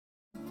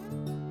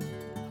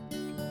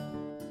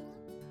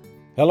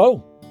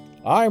Hello,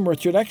 I'm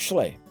Richard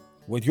Exley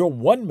with your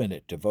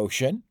 1-minute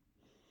devotion.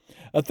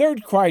 A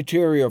third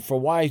criteria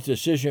for wise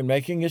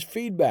decision-making is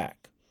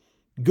feedback.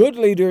 Good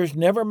leaders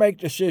never make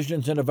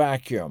decisions in a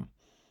vacuum.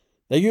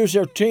 They use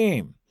their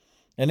team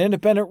and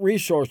independent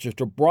resources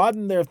to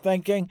broaden their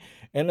thinking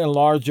and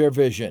enlarge their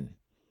vision.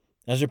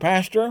 As a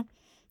pastor,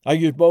 I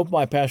use both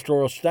my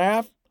pastoral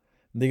staff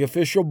and the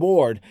official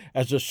board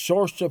as a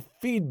source of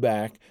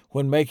feedback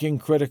when making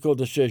critical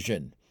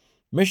decisions.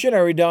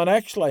 Missionary Don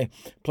Exley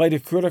played a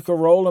critical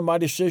role in my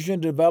decision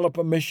to develop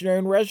a missionary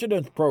in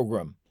residence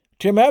program.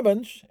 Tim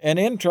Evans, an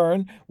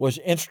intern, was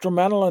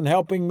instrumental in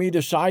helping me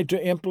decide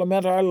to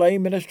implement our Lay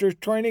Ministers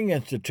Training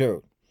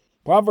Institute.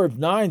 Proverbs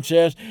 9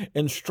 says,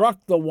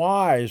 "Instruct the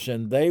wise,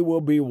 and they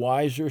will be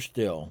wiser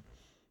still."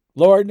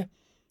 Lord,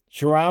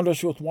 surround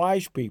us with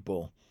wise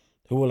people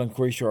who will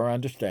increase our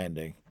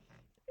understanding.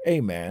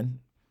 Amen.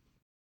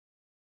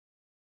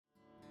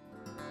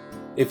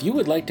 If you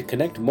would like to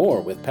connect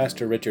more with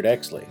Pastor Richard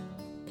Exley,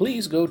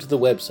 please go to the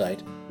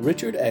website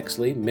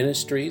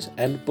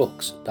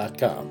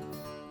richardexleyministriesandbooks.com.